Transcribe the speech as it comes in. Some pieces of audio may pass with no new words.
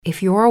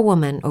If you're a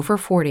woman over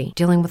 40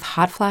 dealing with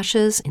hot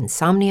flashes,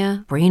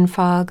 insomnia, brain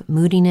fog,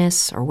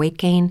 moodiness, or weight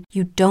gain,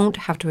 you don't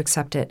have to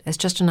accept it as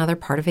just another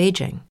part of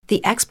aging.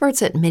 The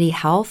experts at MIDI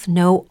Health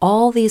know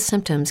all these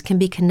symptoms can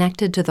be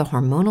connected to the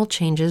hormonal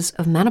changes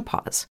of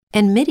menopause.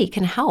 And MIDI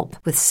can help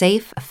with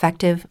safe,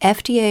 effective,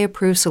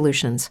 FDA-approved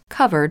solutions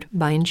covered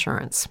by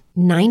insurance.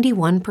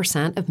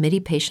 91% of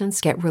MIDI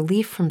patients get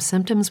relief from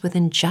symptoms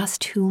within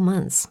just 2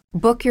 months.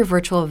 Book your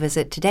virtual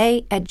visit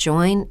today at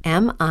joinmidi.com.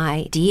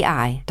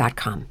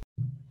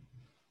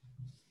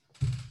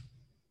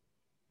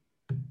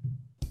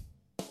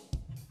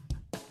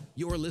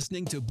 You're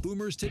listening to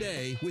Boomers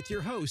Today with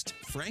your host,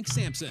 Frank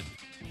Sampson.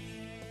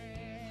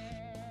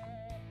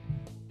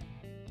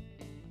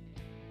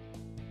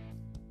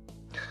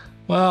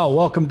 Well,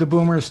 welcome to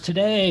Boomers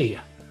Today.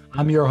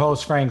 I'm your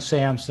host, Frank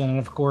Sampson, and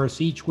of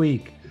course, each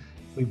week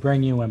we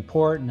bring you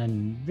important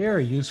and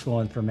very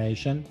useful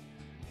information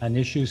on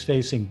issues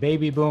facing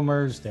baby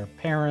boomers, their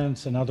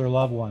parents, and other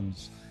loved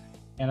ones.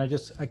 And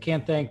I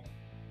can't thank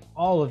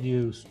all of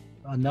you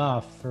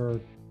enough for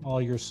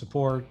all your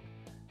support,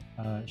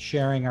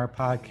 sharing our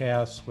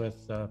podcasts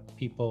with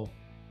people,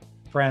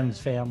 friends,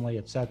 family,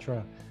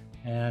 etc.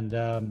 And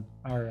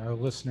our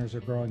listeners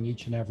are growing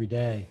each and every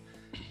day.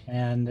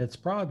 And it's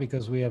probably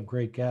because we have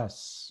great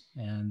guests.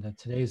 And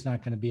today's not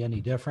going to be any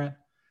different.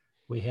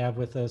 We have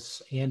with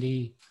us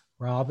Andy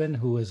Robin,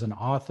 who is an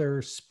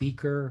author,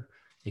 speaker,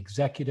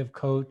 executive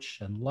coach,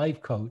 and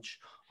life coach.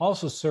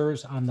 Also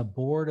serves on the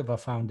board of a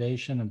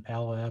foundation in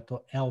Palo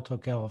Alto,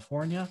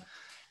 California,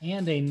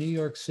 and a New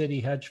York City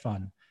hedge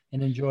fund,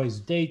 and enjoys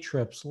day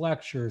trips,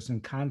 lectures,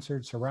 and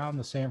concerts around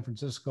the San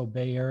Francisco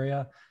Bay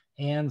Area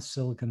and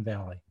Silicon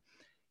Valley.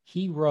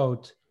 He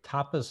wrote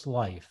Tapas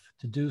Life,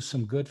 to do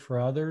some good for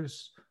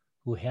others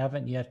who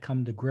haven't yet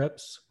come to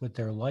grips with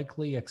their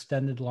likely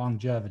extended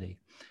longevity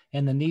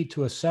and the need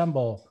to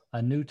assemble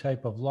a new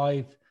type of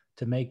life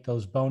to make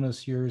those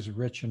bonus years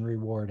rich and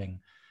rewarding.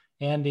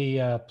 Andy,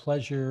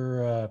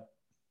 pleasure.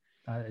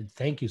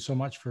 Thank you so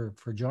much for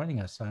joining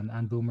us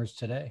on Boomers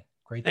Today.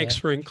 Great. Thanks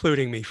for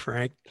including me,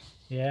 Frank.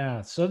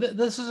 Yeah, so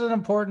this is an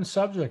important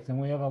subject, and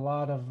we have a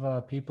lot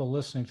of people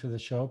listening to the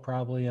show,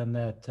 probably in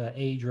that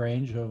age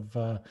range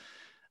of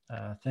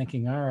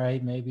thinking, all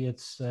right, maybe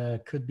it's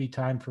could be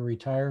time for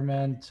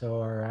retirement,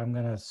 or I'm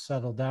going to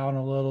settle down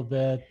a little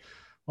bit.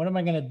 What am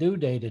I going to do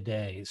day to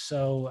day?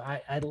 So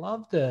I'd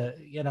love to,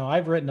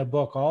 I've written a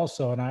book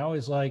also, and I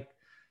always like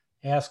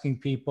asking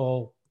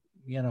people,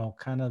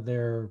 kind of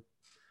their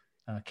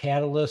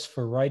catalyst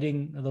for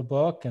writing the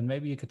book, and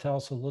maybe you could tell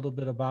us a little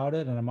bit about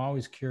it. And I'm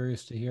always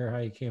curious to hear how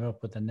you came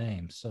up with the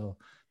name. So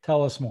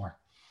tell us more.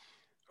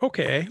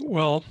 Okay.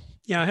 Well,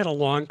 yeah, I had a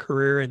long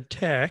career in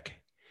tech.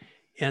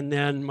 And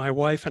then my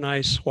wife and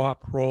I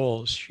swapped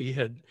roles. She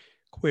had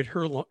quit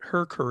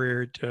her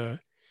career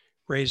to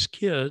raise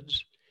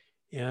kids.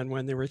 And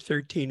when they were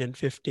 13 and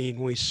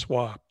 15, we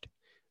swapped.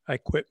 I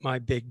quit my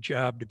big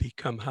job to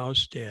become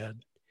house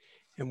dad.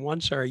 And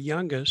once our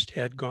youngest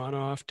had gone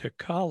off to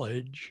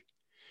college,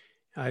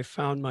 I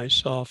found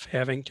myself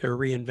having to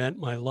reinvent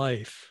my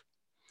life.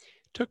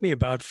 It took me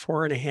about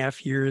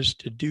 4.5 years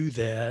to do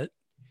that.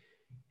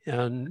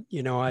 And,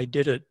 I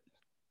did it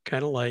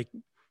kind of like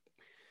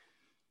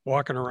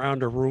walking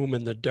around a room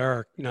in the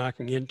dark,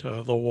 knocking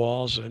into the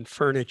walls and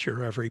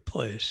furniture every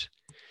place.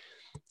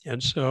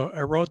 And so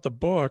I wrote the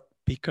book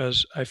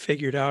because I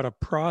figured out a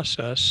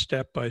process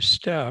step by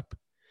step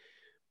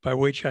by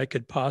which I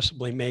could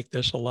possibly make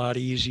this a lot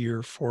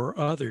easier for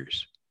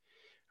others.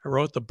 I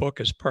wrote the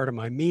book as part of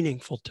my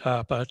meaningful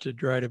tapa to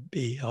try to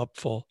be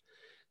helpful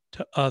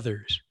to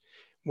others.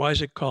 Why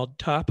is it called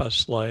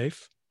Tapas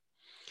Life?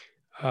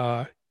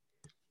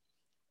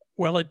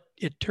 Well,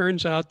 it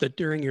turns out that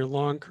during your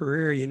long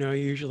career,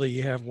 usually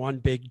you have one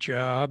big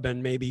job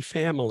and maybe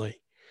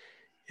family.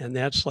 And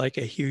that's like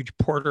a huge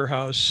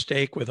porterhouse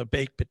steak with a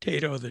baked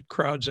potato that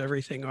crowds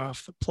everything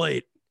off the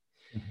plate.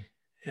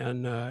 Mm-hmm.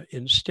 And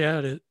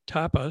instead,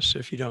 tapas,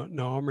 if you don't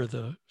know them, are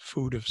the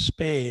food of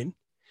Spain,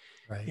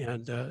 right,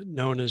 and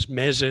known as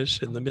mezes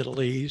in the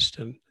Middle East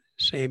and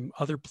same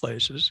other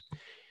places.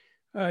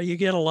 You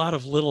get a lot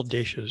of little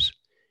dishes,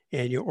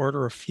 and you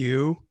order a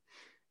few.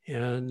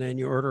 And then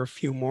you order a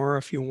few more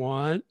if you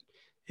want.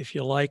 If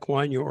you like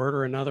one, you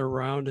order another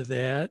round of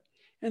that.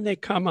 And they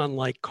come on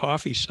like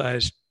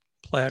coffee-sized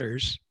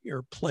platters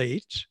or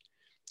plates,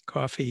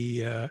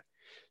 coffee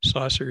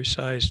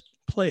saucer-sized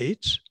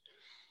plates.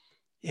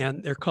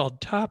 And they're called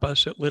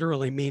tapas. It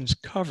literally means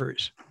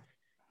covers.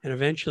 And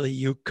eventually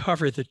you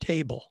cover the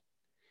table.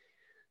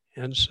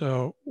 And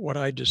so what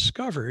I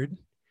discovered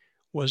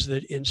was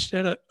that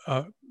instead of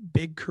a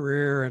big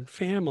career and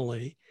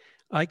family,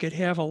 I could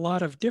have a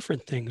lot of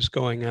different things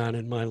going on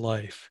in my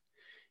life.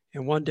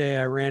 And one day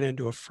I ran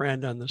into a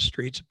friend on the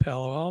streets of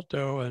Palo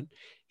Alto, and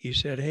he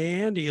said,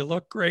 "Hey, Andy, you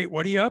look great.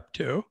 What are you up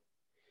to?"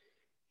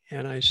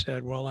 And I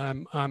said, "Well,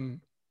 I'm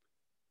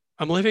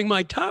living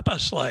my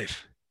tapas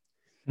life."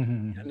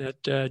 Mm-hmm. And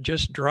it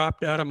just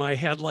dropped out of my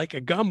head like a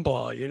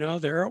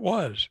gumball, there it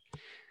was.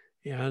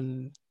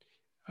 And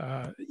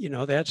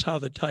That's how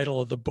the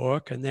title of the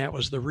book, and that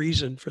was the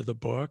reason for the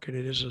book. And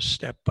it is a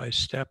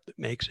step-by-step that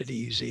makes it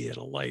easy and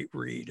a light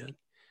read and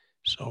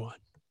so on.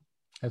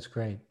 That's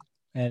great.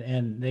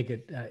 And they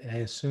could, I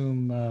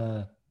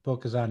assume,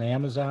 book is on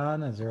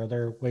Amazon. Is there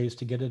other ways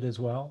to get it as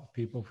well?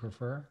 People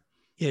prefer?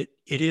 It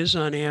is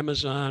on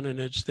Amazon, and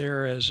it's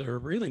there as a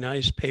really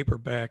nice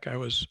paperback. I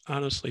was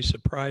honestly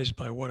surprised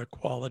by what a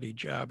quality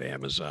job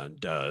Amazon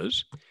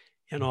does,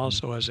 and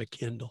also as a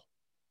Kindle.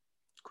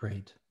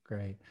 Great.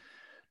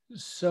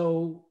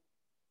 So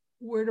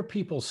where do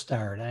people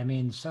start? I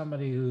mean,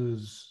 somebody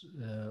who's,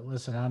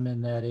 listen, I'm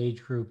in that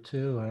age group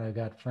too, and I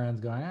got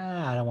friends going,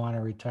 I don't want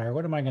to retire.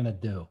 What am I going to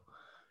do?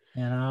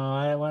 What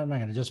am I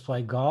going to just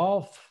play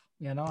golf?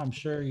 I'm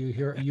sure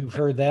you've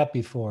heard that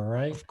before,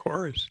 right? Of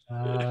course.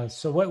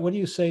 So what do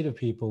you say to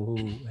people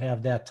who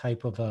have that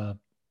type of a,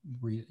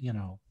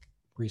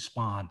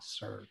 response?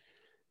 Or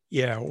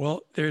yeah,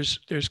 well, there's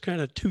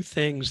kind of two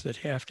things that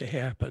have to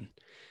happen.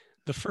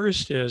 The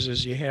first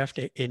is you have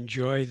to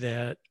enjoy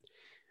that.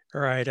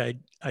 All right,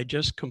 I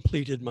just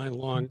completed my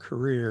long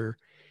career,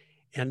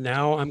 and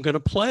now I'm going to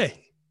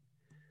play.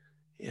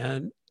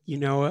 And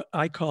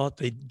I call it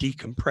the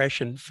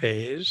decompression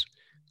phase.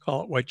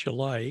 Call it what you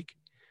like.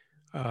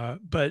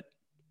 But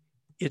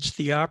it's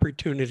the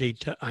opportunity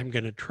I'm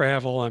going to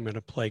travel, I'm going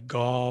to play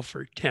golf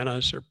or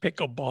tennis or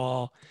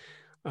pickleball.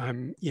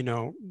 I'm,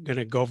 going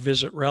to go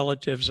visit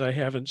relatives I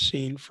haven't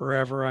seen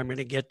forever. I'm going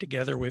to get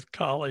together with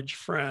college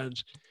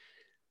friends.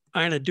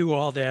 I'm going to do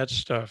all that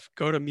stuff,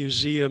 go to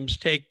museums,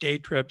 take day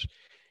trips,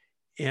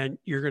 and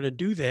you're going to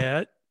do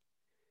that.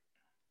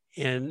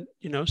 And,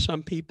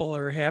 some people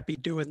are happy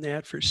doing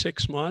that for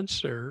 6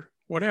 months or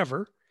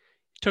whatever.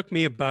 It took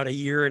me about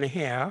 1.5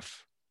 years.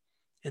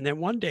 And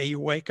then one day you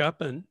wake up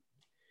and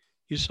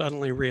you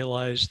suddenly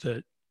realize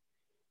that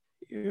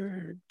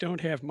you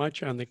don't have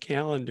much on the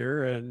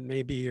calendar and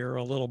maybe you're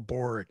a little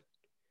bored.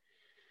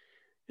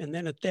 And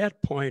then at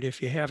that point,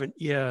 if you haven't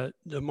yet,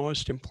 the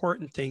most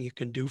important thing you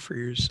can do for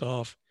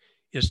yourself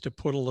is to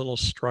put a little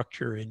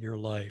structure in your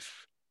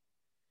life.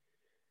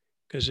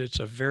 Because it's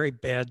a very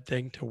bad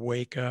thing to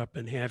wake up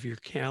and have your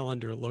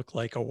calendar look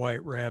like a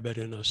white rabbit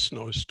in a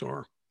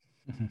snowstorm.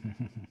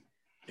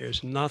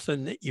 There's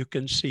nothing that you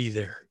can see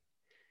there.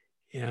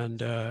 And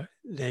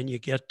then you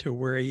get to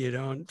where you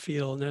don't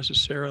feel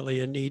necessarily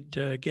a need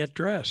to get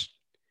dressed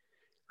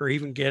or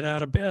even get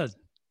out of bed.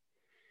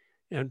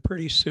 And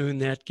pretty soon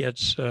that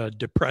gets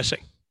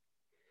depressing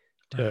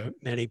to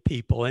many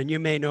people. And you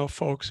may know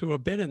folks who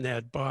have been in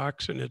that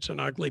box, and it's an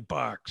ugly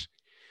box.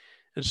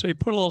 And so you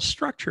put a little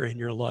structure in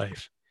your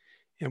life.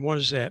 And what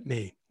does that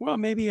mean? Well,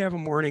 maybe you have a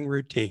morning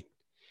routine.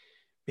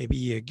 Maybe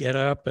you get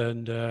up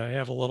and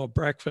have a little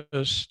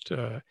breakfast,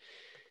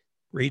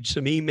 read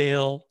some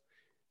email,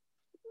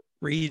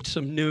 read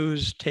some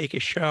news, take a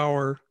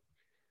shower,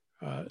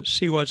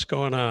 see what's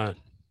going on.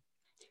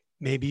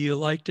 Maybe you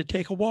like to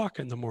take a walk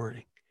in the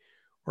morning,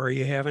 or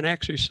you have an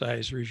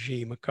exercise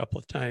regime a couple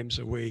of times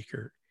a week,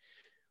 or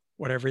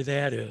whatever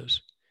that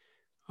is.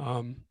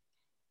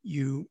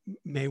 You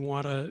may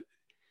want to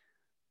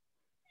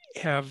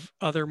have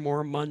other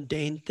more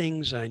mundane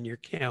things on your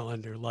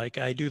calendar, like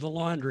I do the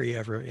laundry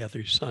every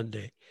other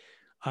Sunday.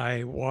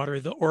 I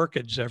water the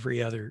orchids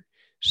every other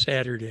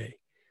Saturday.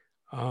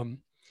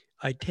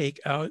 I take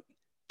out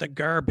the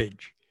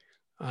garbage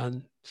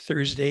on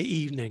Thursday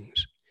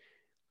evenings.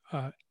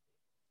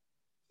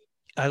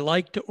 I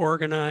like to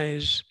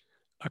organize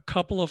a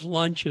couple of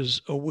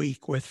lunches a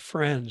week with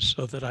friends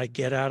so that I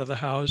get out of the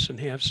house and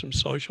have some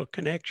social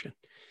connection.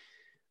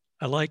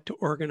 I like to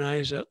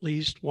organize at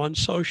least one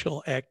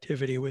social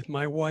activity with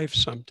my wife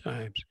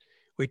sometimes.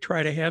 We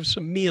try to have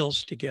some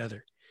meals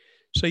together.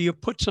 So you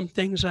put some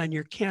things on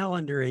your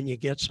calendar and you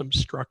get some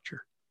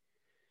structure.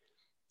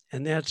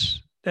 And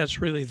that's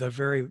really the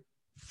very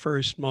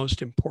first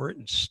most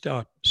important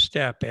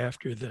step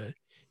after the,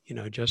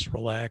 just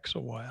relax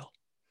a while.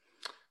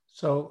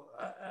 So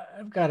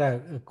I've got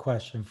a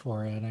question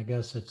for you, and I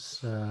guess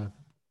it's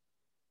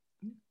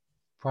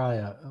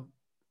probably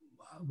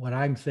what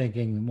I'm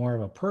thinking more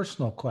of a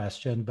personal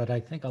question, but I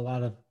think a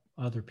lot of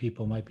other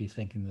people might be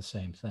thinking the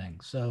same thing.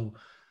 So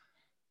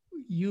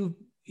you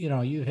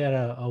had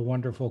a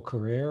wonderful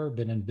career,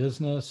 been in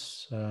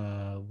business,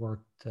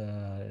 worked,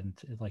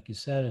 like you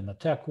said, in the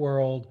tech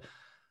world.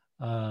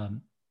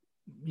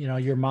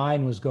 Your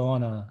mind was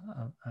going a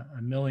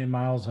million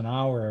miles an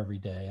hour every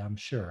day, I'm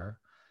sure.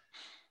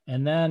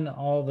 And then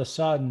all of a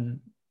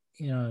sudden,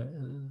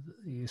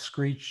 you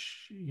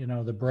screech,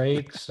 the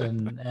brakes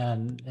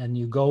and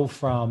you go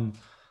from,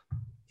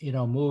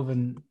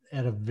 moving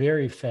at a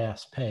very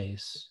fast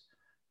pace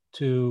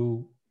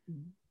to,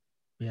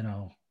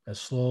 as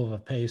slow of a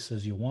pace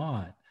as you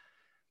want.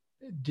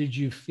 Did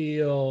you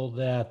feel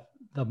that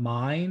the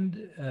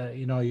mind,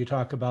 you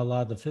talk about a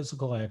lot of the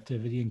physical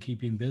activity and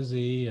keeping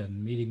busy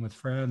and meeting with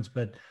friends,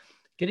 but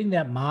getting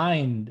that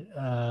mind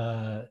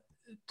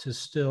to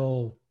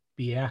still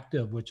be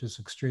active, which is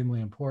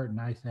extremely important,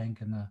 I think,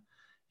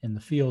 in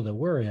the field that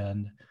we're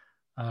in.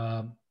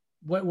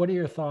 what are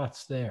your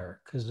thoughts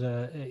there? Because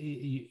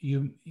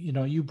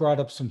you brought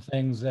up some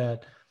things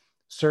that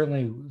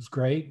certainly was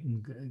great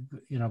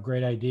and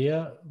great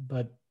idea,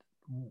 but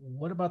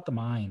what about the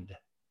mind?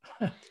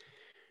 All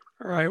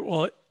right.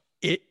 Well,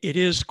 it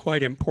is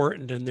quite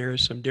important, and there are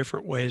some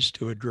different ways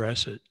to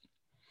address it.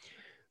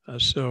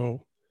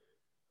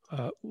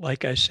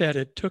 Like I said,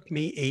 it took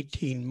me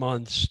 18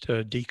 months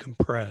to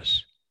decompress.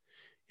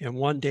 And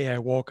one day I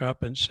woke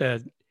up and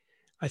said,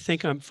 I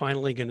think I'm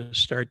finally going to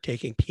start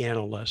taking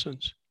piano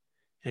lessons,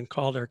 and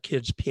called our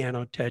kid's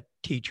piano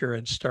teacher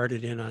and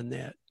started in on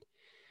that.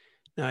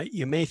 Now,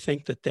 you may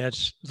think that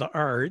that's the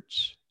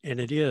arts, and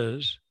it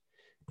is.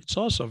 It's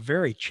also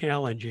very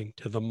challenging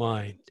to the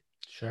mind.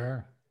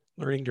 Sure.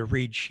 Learning to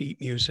read sheet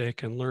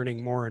music and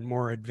learning more and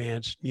more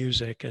advanced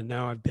music. And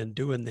now I've been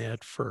doing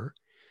that for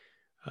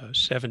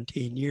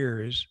 17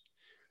 years.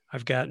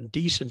 I've gotten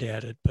decent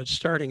at it, but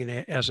starting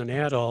as an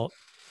adult,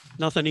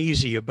 nothing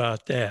easy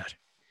about that.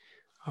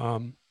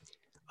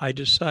 I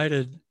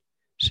decided,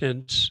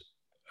 since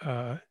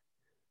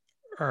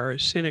our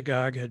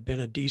synagogue had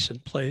been a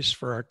decent place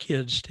for our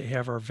kids to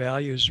have our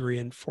values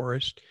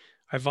reinforced,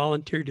 I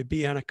volunteered to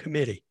be on a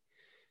committee.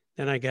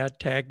 Then I got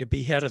tagged to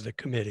be head of the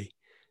committee.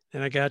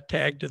 Then I got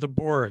tagged to the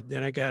board.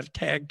 Then I got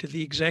tagged to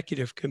the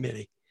executive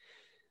committee.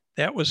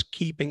 That was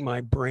keeping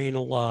my brain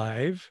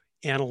alive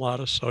and a lot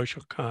of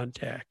social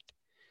contact.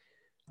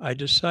 I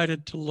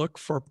decided to look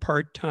for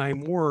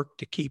part-time work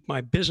to keep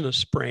my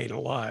business brain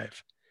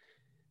alive.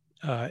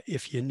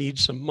 If you need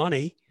some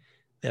money,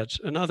 that's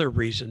another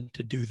reason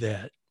to do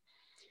that.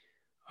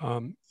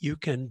 You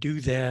can do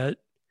that,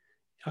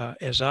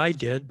 as I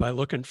did, by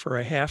looking for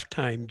a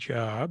half-time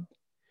job.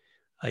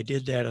 I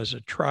did that as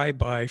a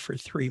try-by for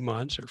 3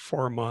 months or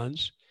 4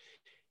 months,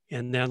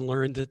 and then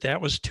learned that that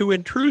was too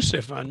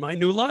intrusive on my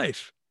new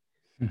life.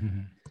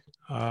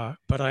 Mm-hmm.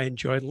 But I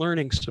enjoyed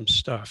learning some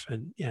stuff,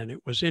 and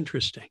it was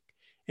interesting,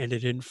 and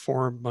it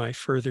informed my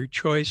further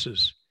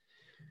choices.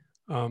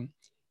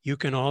 You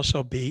can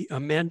also be a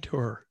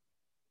mentor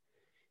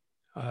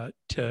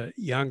to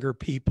younger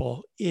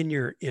people in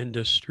your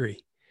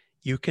industry.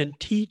 You can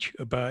teach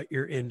about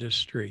your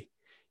industry.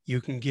 You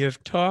can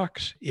give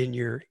talks in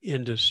your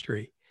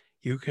industry.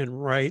 You can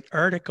write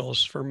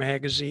articles for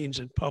magazines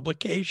and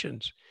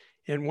publications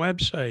and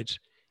websites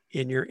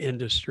in your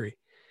industry.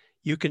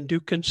 You can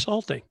do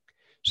consulting.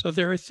 So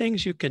there are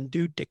things you can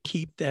do to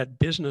keep that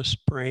business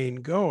brain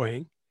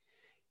going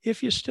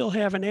if you still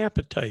have an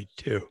appetite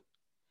to.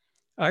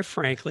 I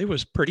frankly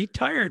was pretty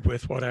tired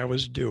with what I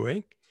was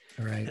doing.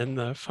 Right. In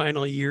the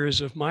final years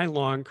of my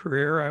long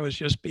career, I was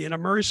just being a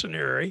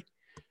mercenary,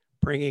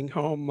 bringing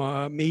home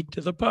meat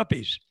to the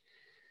puppies.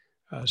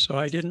 So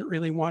I didn't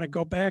really want to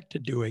go back to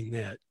doing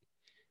that.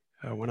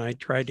 When I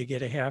tried to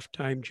get a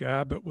half-time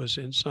job, it was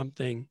in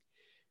something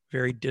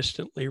very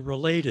distantly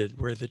related,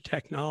 where the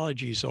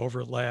technologies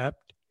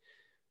overlapped,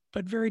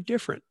 but very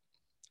different.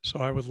 So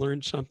I would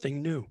learn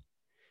something new.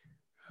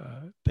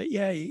 But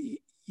yeah,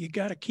 you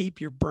got to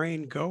keep your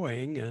brain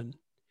going, and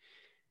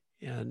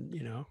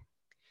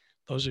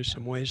those are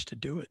some ways to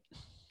do it.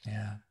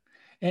 Yeah.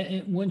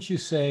 And once you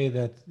say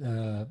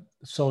that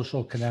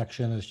social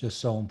connection is just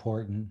so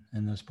important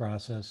in this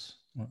process,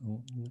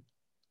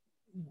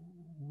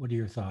 what are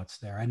your thoughts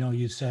there? I know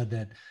you said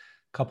that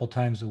a couple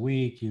times a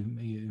week you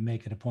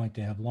make it a point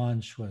to have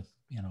lunch with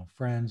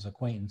friends,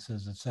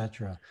 acquaintances,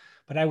 etc.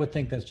 But I would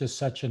think that's just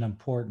such an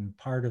important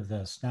part of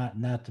this,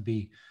 not to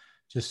be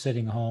just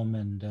sitting home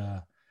and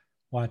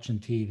watching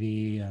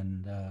TV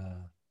and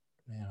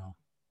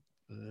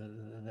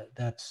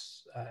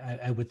that's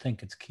I would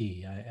think it's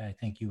key. I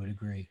think you would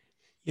agree.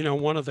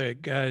 One of the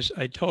guys,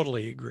 I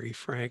totally agree,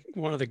 Frank.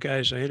 One of the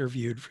guys I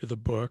interviewed for the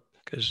book,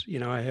 because,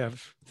 I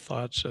have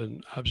thoughts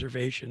and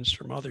observations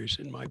from others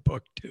in my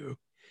book too.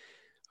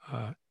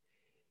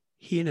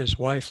 He and his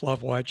wife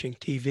love watching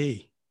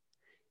TV,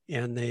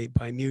 and they,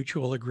 by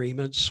mutual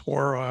agreement,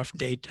 swore off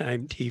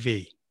daytime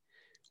TV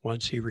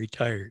once he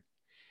retired,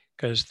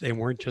 because they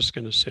weren't just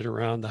going to sit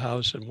around the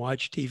house and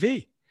watch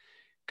TV,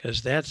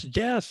 because that's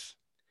death.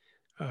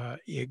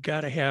 You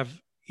got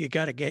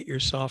to get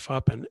yourself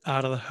up and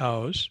out of the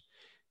house,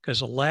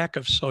 because a lack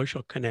of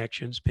social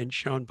connection has been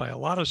shown by a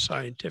lot of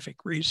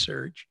scientific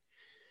research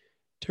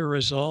to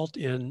result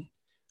in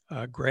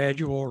a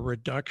gradual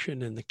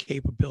reduction in the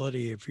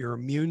capability of your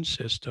immune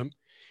system,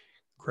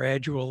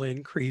 gradual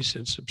increase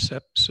in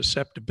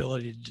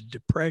susceptibility to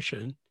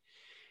depression,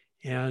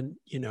 and,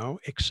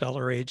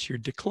 accelerates your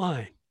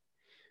decline.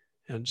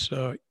 And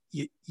so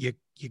you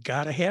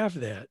got to have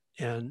that.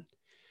 And,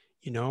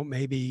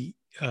 maybe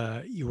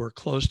you were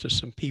close to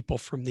some people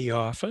from the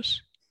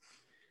office,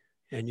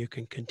 and you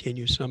can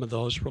continue some of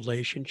those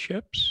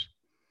relationships.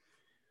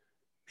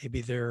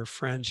 Maybe there are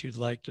friends you'd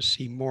like to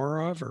see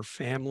more of, or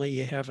family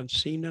you haven't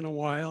seen in a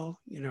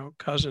while,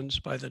 cousins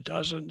by the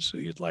dozens who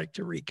you'd like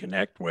to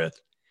reconnect with.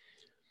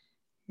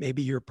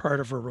 Maybe you're part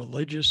of a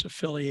religious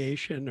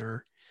affiliation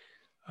or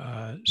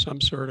some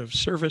sort of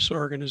service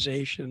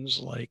organizations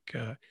like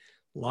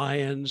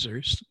Lions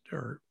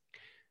or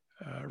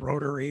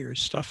Rotary or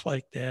stuff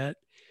like that.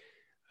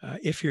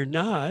 If you're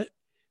not,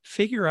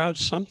 figure out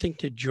something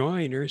to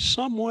join or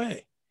some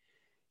way.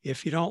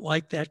 If you don't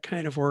like that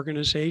kind of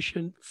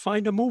organization,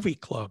 find a movie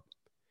club,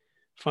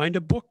 find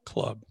a book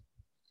club,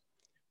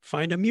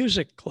 find a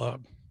music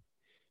club,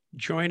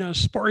 join a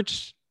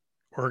sports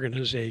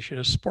organization,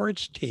 a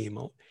sports team.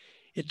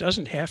 It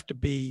doesn't have to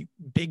be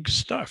big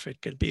stuff.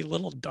 It could be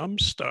little dumb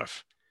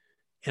stuff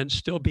and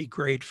still be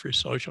great for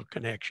social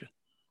connection.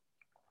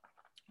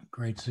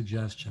 Great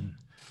suggestion.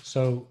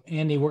 So,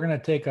 Andy, we're going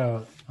to take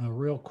a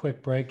real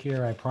quick break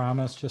here, I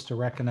promise, just to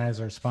recognize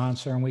our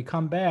sponsor. And we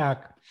come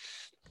back,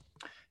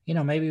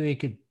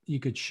 maybe you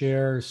could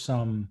share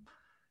some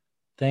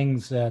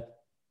things that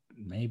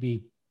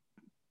maybe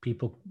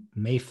people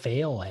may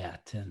fail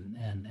at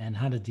and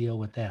how to deal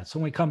with that. So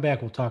when we come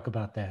back, we'll talk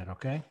about that,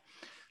 okay?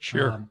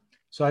 Sure.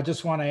 So I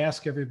just want to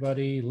ask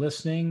everybody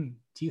listening,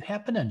 do you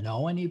happen to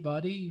know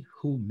anybody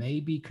who may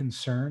be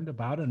concerned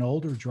about an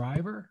older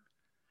driver?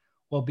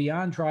 Well,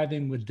 Beyond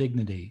Driving with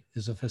Dignity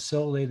is a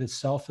facilitated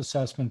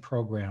self-assessment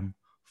program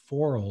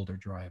for older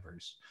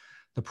drivers.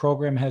 The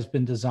program has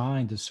been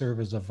designed to serve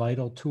as a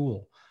vital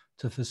tool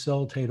to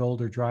facilitate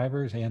older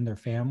drivers and their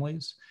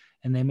families,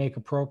 and they make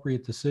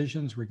appropriate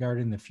decisions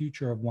regarding the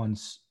future of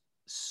one's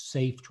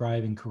safe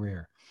driving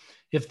career.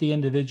 If the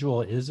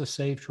individual is a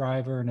safe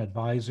driver, an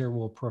advisor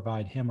will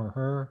provide him or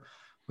her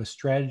with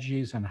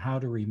strategies on how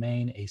to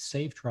remain a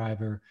safe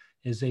driver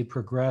as they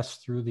progress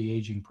through the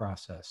aging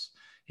process.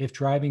 If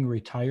driving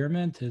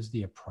retirement is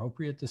the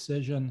appropriate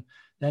decision,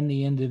 then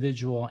the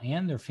individual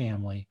and their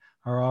family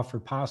are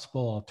offered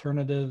possible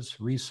alternatives,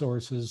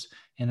 resources,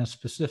 and a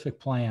specific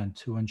plan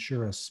to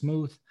ensure a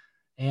smooth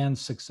and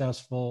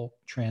successful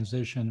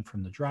transition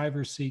from the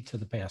driver's seat to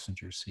the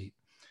passenger seat.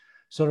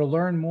 So to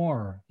learn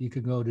more, you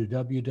could go to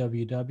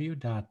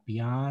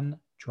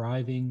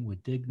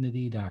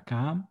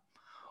www.beyonddrivingwithdignity.com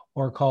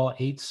or call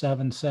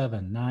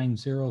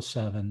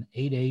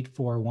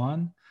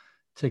 877-907-8841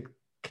 to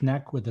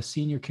connect with a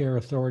senior care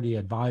authority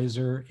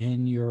advisor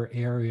in your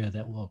area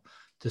that will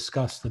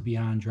discuss the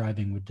Beyond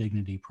Driving with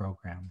Dignity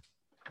program.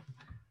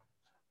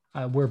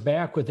 We're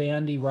back with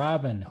Andy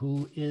Robin,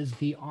 who is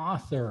the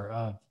author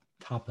of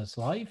Tapas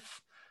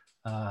Life,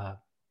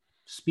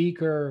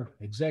 speaker,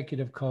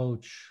 executive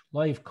coach,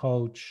 life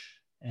coach,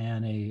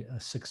 and a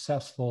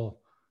successful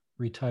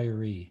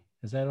retiree.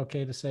 Is that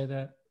okay to say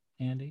that,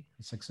 Andy?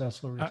 A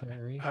successful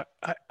retiree?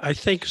 I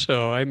think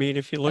so. I mean,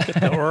 if you look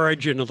at the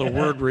origin of the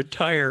word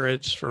retire,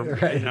 it's from,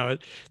 Right.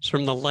 it's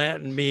from the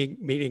Latin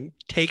meaning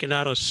taken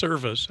out of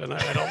service. And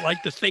I don't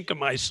like to think of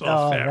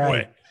myself that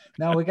way.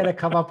 No, we got to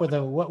come up with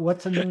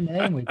what's a new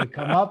name we could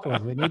come up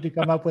with? We need to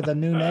come up with a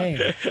new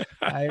name.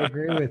 I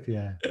agree with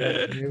you.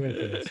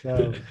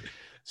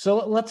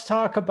 So let's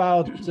talk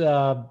about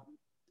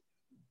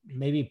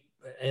maybe,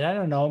 and I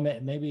don't know,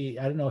 maybe,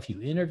 I don't know if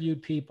you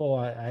interviewed people.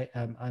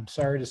 I'm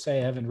sorry to say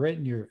I haven't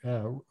read your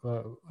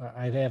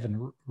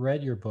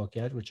book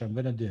yet, which I'm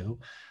going to do,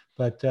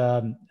 but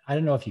I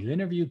don't know if you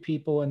interviewed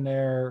people in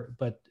there,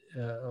 but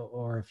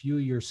or if you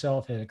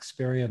yourself had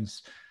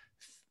experienced,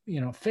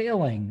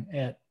 failing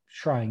at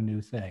trying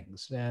new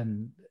things,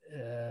 and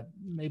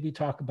maybe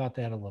talk about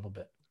that a little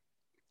bit.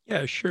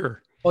 Yeah,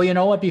 sure. Well, you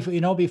know what?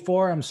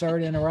 Before, I'm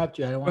sorry to interrupt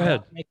you. I don't want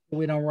to make sure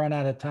we don't run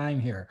out of time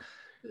here.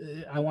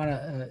 I want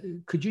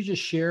to. Could you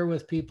just share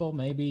with people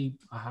maybe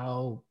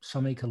how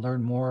somebody could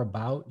learn more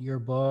about your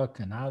book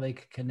and how they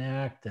could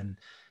connect and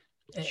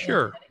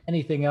sure.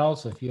 Anything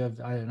else? If you have,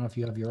 I don't know if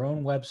you have your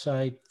own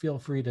website, feel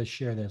free to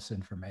share this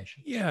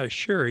information. Yeah,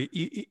 sure.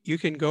 You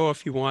can go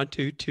if you want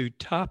to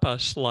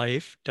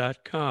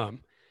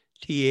tapaslife.com,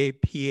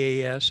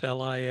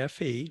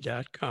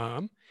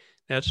 TAPASLIFE.com.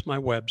 That's my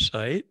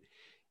website.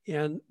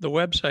 And the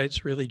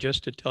website's really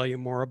just to tell you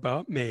more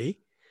about me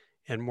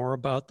and more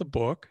about the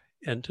book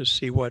and to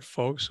see what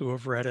folks who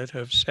have read it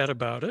have said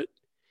about it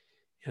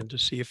and to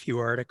see a few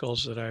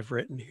articles that I've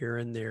written here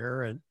and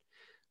there. And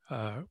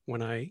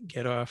when I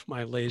get off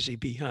my lazy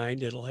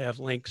behind, it'll have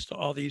links to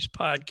all these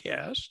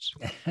podcasts.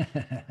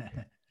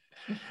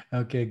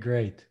 Okay,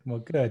 great. Well,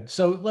 good.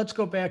 So let's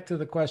go back to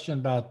the question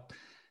about,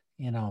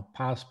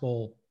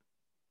 possible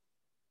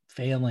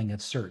failing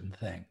at certain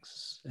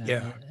things.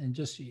 And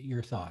just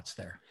your thoughts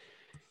there.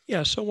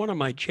 Yeah. So one of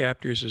my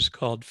chapters is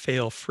called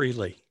Fail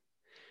Freely.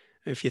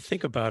 If you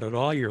think about it,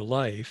 all your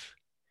life,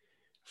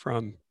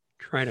 from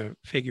trying to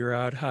figure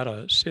out how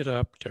to sit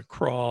up, to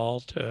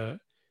crawl,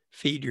 to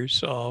feed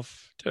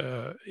yourself,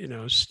 to,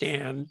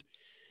 stand,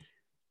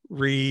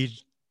 read,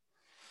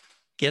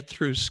 get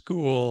through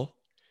school,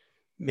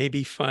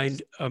 maybe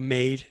find a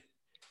mate,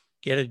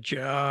 get a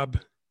job,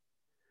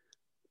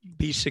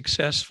 be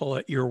successful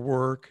at your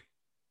work.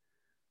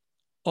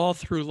 All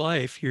through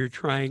life, you're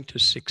trying to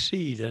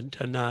succeed and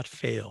to not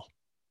fail.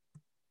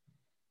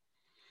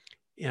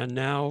 And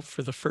now,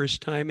 for the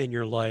first time in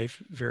your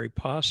life, very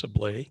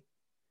possibly,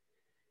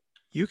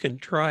 you can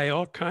try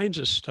all kinds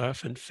of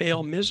stuff and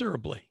fail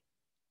miserably.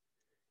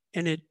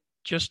 And it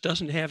just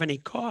doesn't have any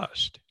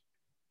cost.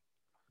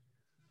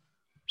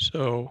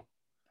 So,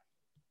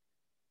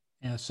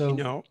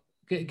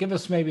 Give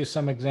us maybe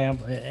some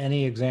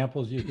any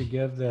examples you could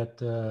give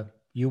that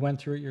you went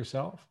through it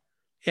yourself.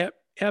 Yep,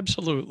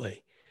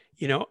 absolutely.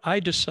 I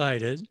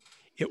decided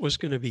it was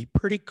going to be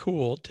pretty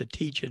cool to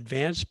teach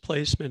advanced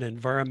placement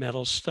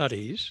environmental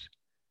studies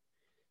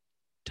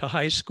to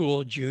high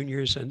school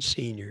juniors and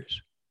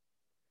seniors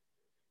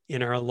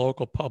in our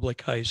local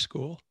public high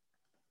school.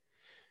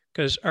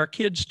 Because our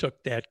kids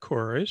took that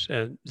course,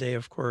 and they,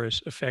 of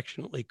course,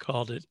 affectionately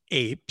called it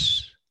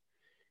APES,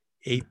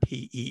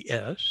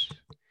 APES.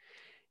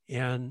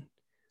 And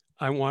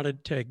I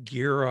wanted to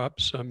gear up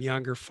some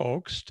younger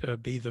folks to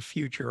be the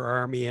future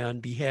Army on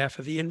behalf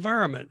of the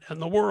environment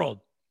and the world.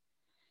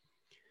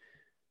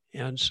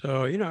 And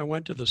so, I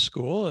went to the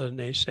school and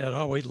they said,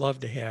 oh, we'd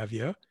love to have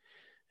you.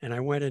 And I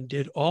went and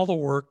did all the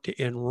work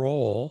to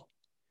enroll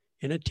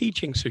in a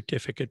teaching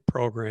certificate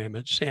program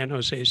at San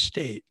Jose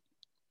State.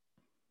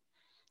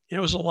 And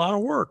it was a lot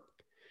of work.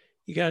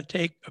 You got to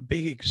take a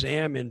big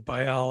exam in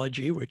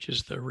biology, which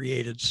is the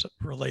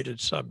related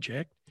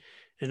subject,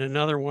 and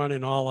another one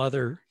in all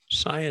other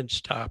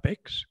science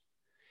topics.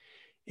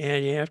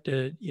 And you have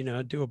to,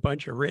 do a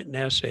bunch of written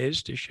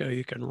essays to show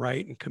you can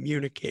write and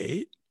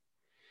communicate.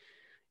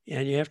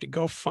 And you have to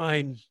go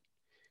find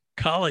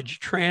college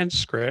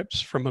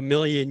transcripts from a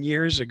million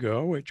years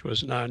ago, which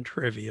was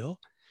non-trivial.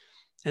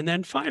 And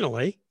then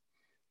finally,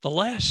 the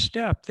last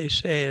step they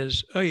say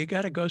is, oh, you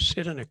got to go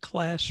sit in a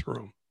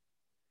classroom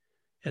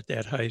at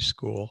that high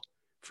school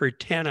for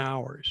 10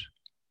 hours.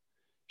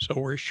 So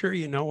we're sure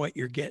you know what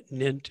you're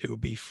getting into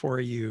before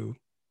you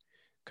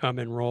come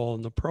enroll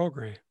in the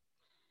program.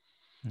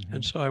 Mm-hmm.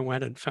 And so I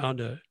went and found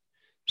a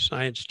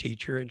science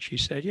teacher, and she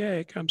said,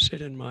 yeah, come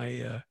sit in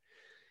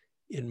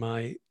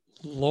my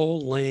low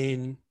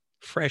lane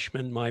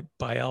freshman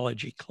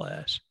biology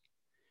class.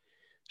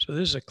 So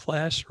this is a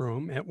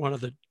classroom at one of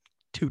the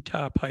 2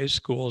 top high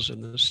schools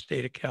in the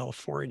state of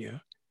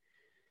California,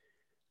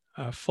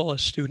 full of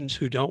students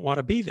who don't want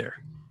to be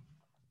there.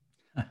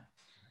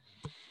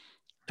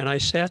 And I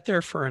sat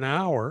there for an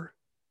hour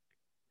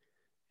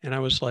and I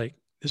was like,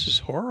 this is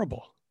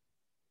horrible.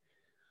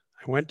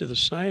 I went to the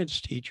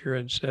science teacher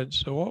and said,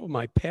 so what would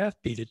my path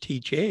be to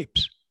teach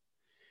apes?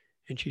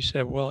 And she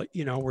said, well,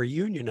 we're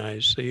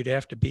unionized, so you'd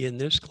have to be in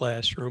this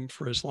classroom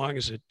for as long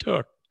as it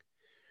took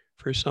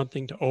for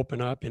something to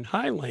open up in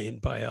high lane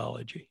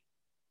biology.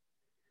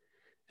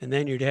 And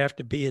then you'd have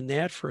to be in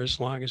that for as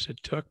long as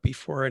it took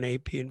before an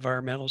AP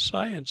Environmental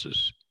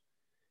Sciences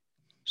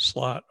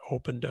slot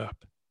opened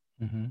up.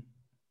 Mm-hmm.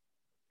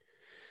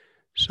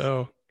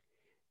 So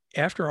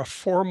after a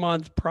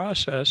 4-month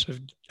process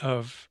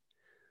of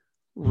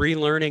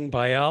relearning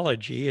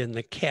biology in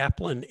the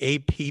Kaplan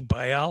AP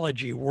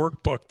Biology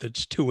workbook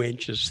that's 2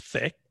 inches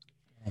thick.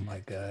 Oh my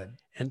God.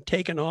 And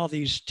taking all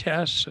these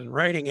tests and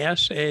writing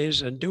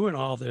essays and doing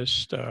all this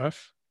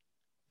stuff,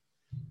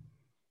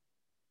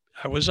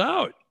 I was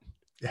out.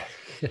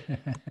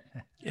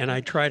 And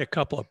I tried a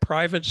couple of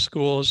private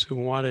schools who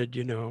wanted,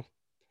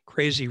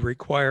 crazy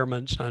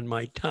requirements on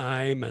my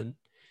time. And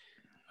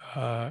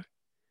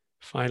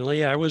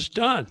finally, I was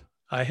done.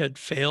 I had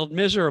failed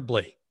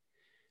miserably.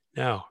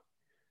 Now,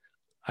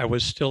 I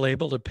was still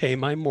able to pay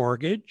my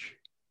mortgage.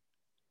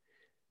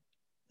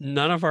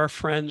 None of our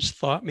friends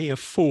thought me a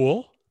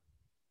fool.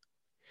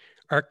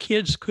 Our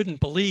kids couldn't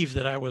believe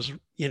that I was,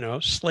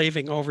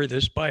 slaving over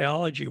this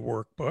biology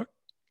workbook.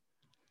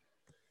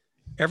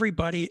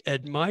 Everybody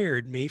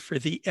admired me for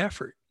the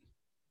effort.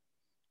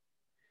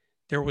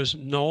 There was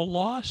no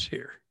loss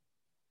here.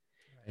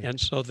 Right. And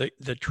so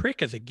the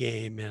trick of the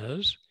game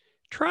is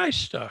try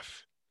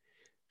stuff,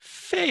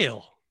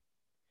 fail.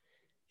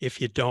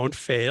 If you don't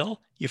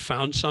fail, you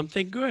found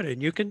something good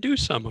and you can do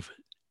some of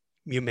it.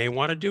 You may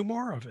want to do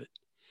more of it.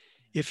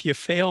 If you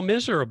fail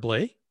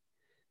miserably,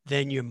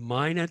 then you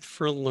mine it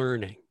for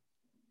learning.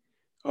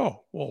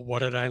 Oh, well, what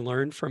did I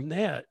learn from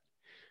that?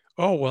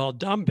 Oh, well,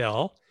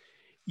 dumbbell,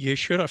 you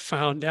should have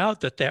found out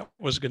that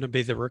was going to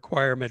be the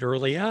requirement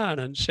early on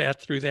and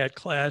sat through that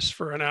class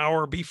for an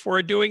hour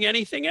before doing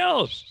anything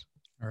else.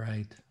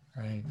 Right.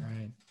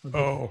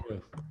 Oh,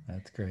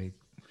 that's great.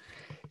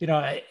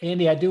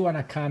 Andy, I do want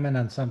to comment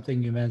on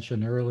something you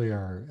mentioned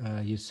earlier.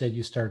 You said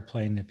you started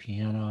playing the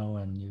piano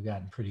and you've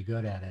gotten pretty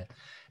good at it.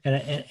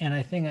 And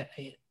I think,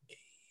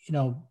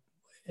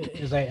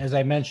 as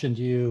I mentioned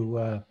to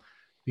you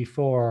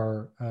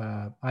before,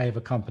 I have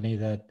a company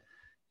that,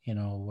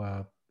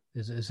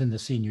 is in the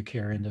senior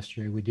care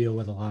industry. We deal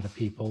with a lot of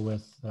people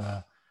with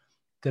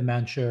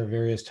dementia,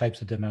 various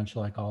types of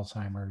dementia like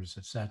Alzheimer's,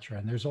 et cetera.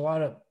 And there's a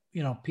lot of,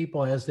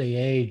 people as they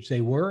age,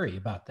 they worry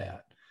about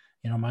that.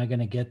 Am I going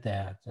to get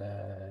that?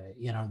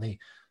 They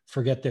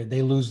forget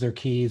they lose their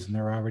keys and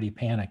they're already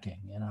panicking,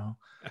 and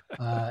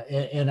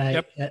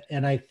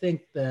I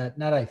think that,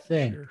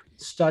 sure.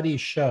 Studies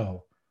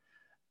show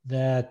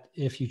that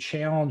if you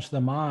challenge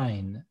the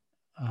mind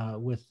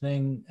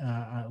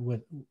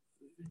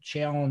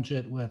challenge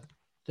it with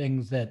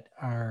things that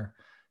are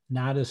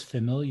not as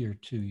familiar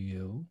to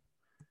you,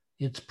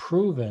 it's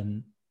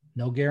proven,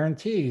 no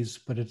guarantees,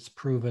 but it's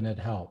proven it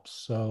helps.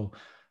 So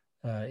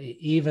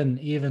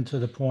even to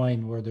the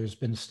point where there's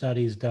been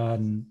studies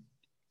done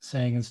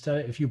saying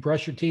instead, if you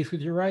brush your teeth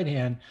with your right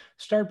hand,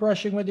 start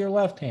brushing with your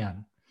left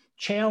hand.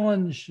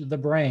 Challenge the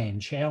brain,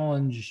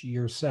 challenge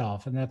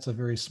yourself, and that's a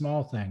very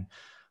small thing.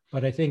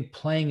 But I think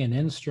playing an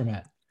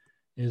instrument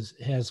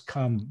has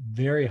come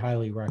very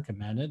highly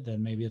recommended.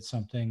 And maybe it's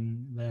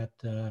something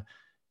that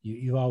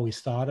you've always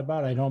thought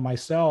about. I know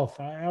myself,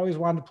 I always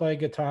wanted to play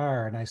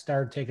guitar, and I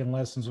started taking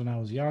lessons when I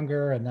was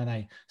younger, and then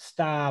I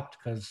stopped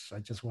because I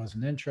just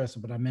wasn't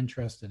interested, but I'm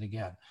interested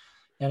again.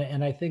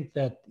 And I think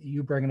that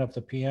you bringing up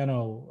the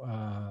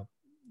piano,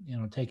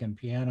 taking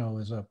piano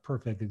is a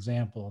perfect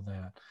example of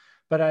that.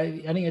 But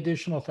any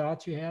additional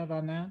thoughts you have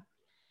on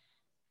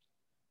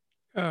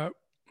that?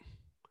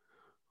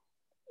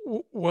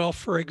 Well,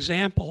 for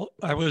example,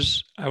 I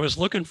was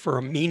looking for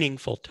a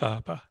meaningful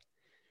tapa.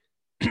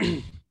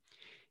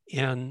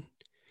 And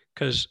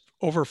because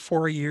over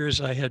 4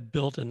 years, I had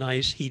built a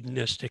nice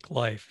hedonistic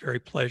life, very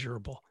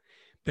pleasurable,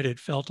 but it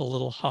felt a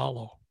little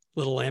hollow, a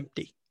little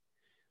empty.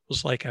 It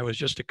was like I was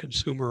just a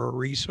consumer of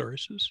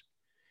resources.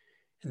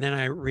 And then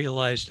I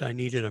realized I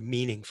needed a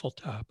meaningful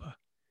tapa.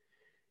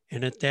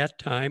 And at that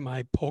time,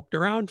 I poked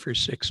around for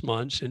 6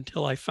 months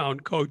until I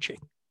found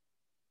coaching.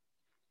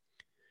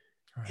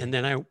 Right. And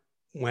then I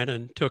went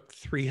and took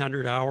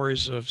 300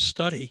 hours of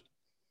study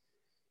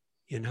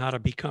in how to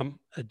become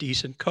a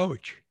decent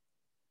coach.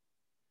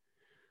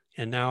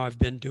 And now I've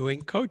been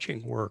doing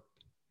coaching work.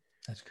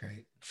 That's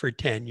great. For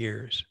 10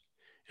 years.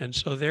 And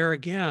so there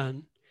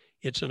again,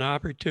 it's an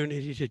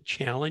opportunity to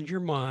challenge your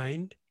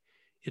mind.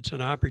 It's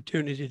an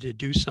opportunity to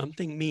do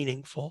something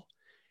meaningful.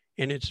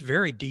 And it's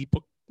very deep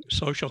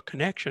social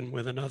connection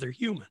with another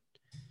human.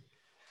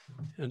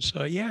 And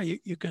so, yeah,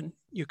 you can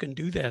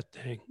do that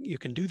thing. You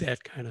can do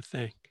that kind of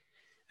thing.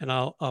 And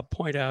I'll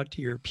point out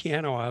to your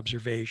piano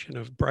observation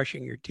of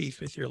brushing your teeth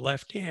with your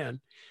left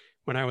hand.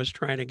 When I was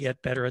trying to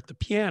get better at the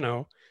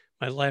piano,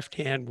 my left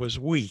hand was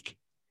weak.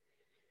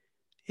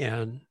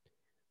 And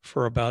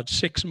for about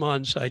 6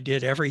 months, I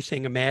did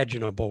everything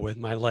imaginable with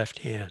my left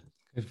hand.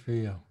 Good for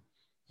you.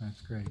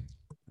 That's great.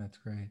 That's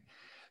great.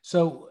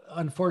 So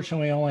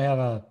unfortunately, I only have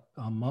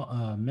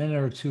a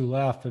minute or two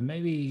left, but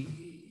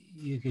maybe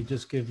you could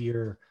just give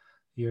your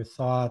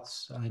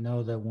thoughts. I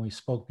know that when we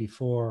spoke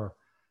before,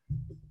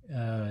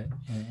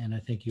 and I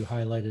think you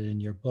highlighted in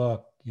your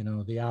book,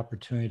 the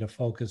opportunity to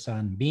focus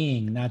on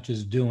being, not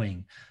just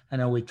doing. I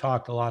know we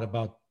talked a lot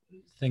about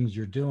things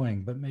you're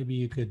doing, but maybe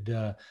you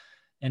could,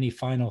 any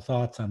final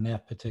thoughts on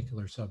that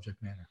particular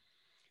subject matter?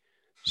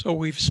 So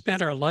we've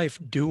spent our life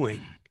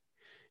doing,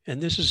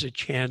 and this is a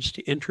chance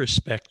to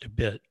introspect a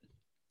bit.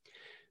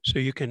 So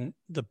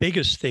the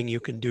biggest thing you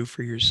can do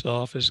for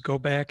yourself is go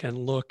back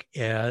and look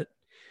at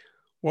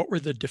what were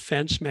the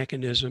defense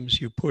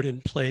mechanisms you put in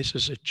place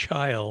as a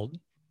child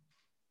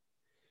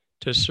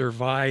to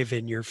survive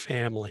in your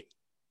family?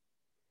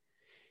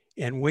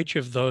 And which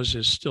of those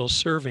is still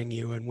serving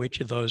you, and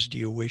which of those do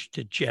you wish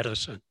to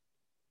jettison?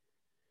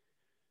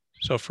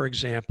 So for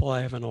example,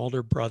 I have an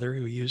older brother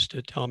who used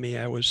to tell me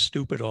I was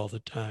stupid all the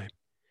time.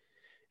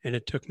 And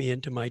it took me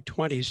into my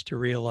 20s to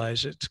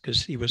realize it's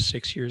because he was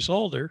 6 years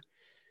older,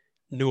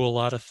 knew a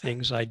lot of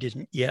things I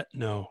didn't yet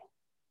know.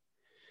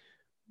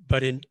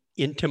 But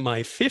into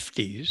my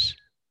 50s,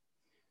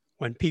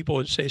 when people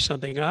would say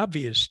something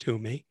obvious to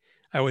me,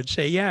 I would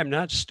say, yeah, I'm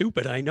not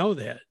stupid. I know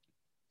that.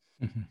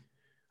 Mm-hmm.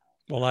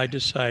 Well, I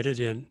decided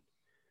in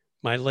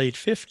my late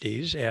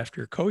 50s,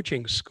 after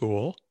coaching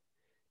school,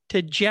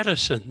 to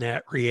jettison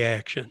that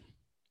reaction.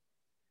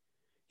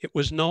 It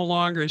was no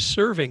longer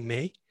serving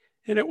me,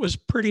 and it was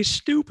pretty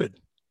stupid.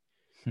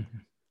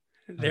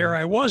 There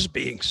I was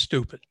being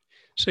stupid.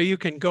 So you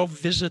can go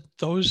visit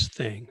those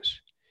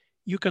things.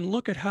 You can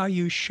look at how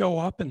you show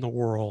up in the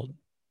world.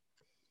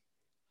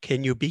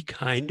 Can you be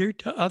kinder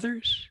to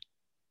others?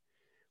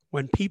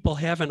 When people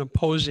have an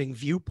opposing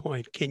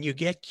viewpoint, can you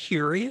get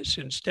curious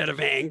instead of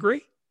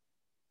angry?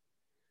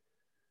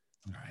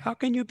 Right. How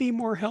can you be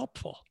more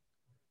helpful?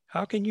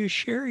 How can you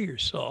share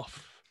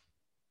yourself?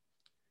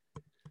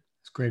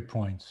 It's great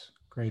points.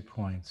 Great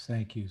points.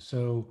 Thank you.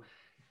 So,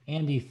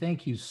 Andy,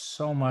 thank you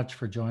so much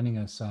for joining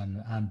us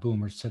on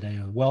Boomers Today.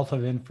 A wealth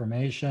of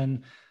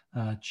information.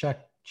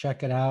 Check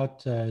it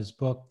out. His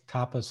book,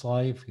 Tapas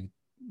Life,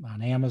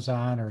 on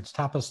Amazon, or it's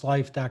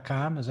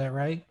tapaslife.com. Is that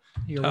right?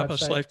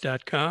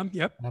 Tapaslife.com.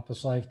 Yep.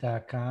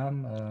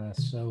 Tapaslife.com.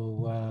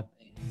 So,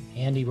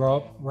 Andy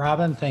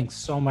Robin, thanks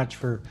so much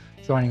for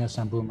joining us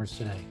on Boomers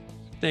Today.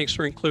 Thanks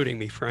for including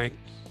me, Frank.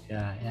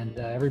 Yeah, and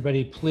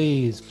everybody,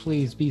 please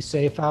be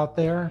safe out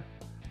there,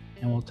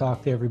 and we'll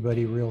talk to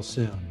everybody real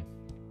soon.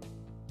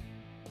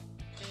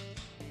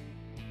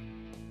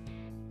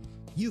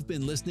 You've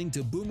been listening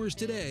to Boomers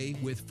Today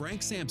with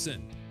Frank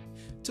Sampson.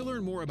 To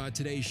learn more about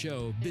today's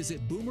show,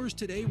 visit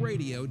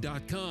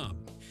boomerstodayradio.com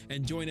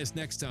and join us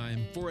next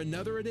time for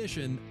another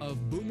edition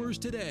of Boomers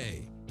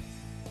Today.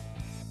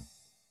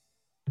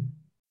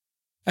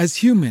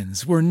 As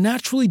humans, we're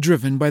naturally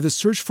driven by the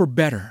search for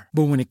better.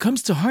 But when it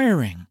comes to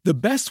hiring, the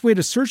best way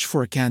to search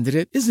for a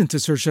candidate isn't to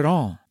search at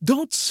all.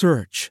 Don't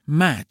search,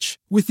 match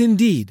with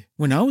Indeed.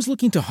 When I was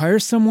looking to hire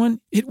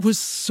someone, it was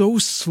so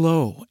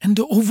slow and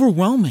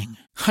overwhelming.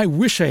 I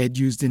wish I had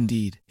used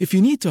Indeed. If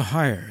you need to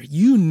hire,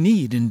 you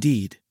need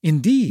Indeed.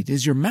 Indeed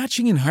is your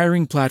matching and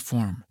hiring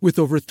platform with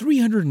over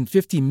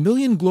 350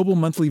 million global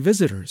monthly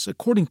visitors,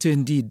 according to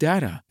Indeed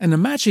data, and a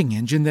matching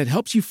engine that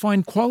helps you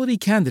find quality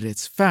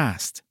candidates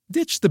fast.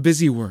 Ditch the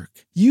busy work.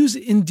 Use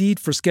Indeed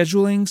for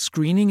scheduling,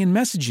 screening, and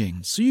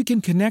messaging so you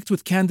can connect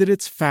with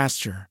candidates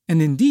faster. And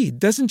Indeed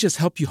doesn't just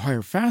help you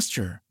hire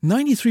faster.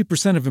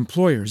 93% of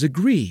employers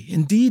agree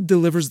Indeed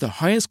delivers the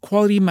highest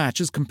quality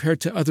matches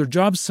compared to other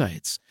job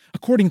sites,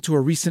 according to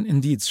a recent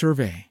Indeed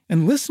survey.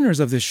 And listeners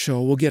of this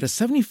show will get a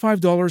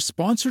 $75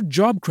 sponsored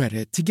job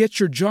credit to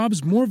get your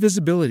jobs more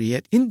visibility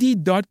at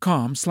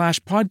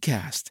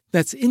Indeed.com/podcast.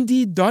 That's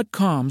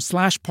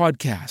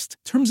Indeed.com/podcast.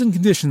 Terms and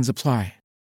conditions apply.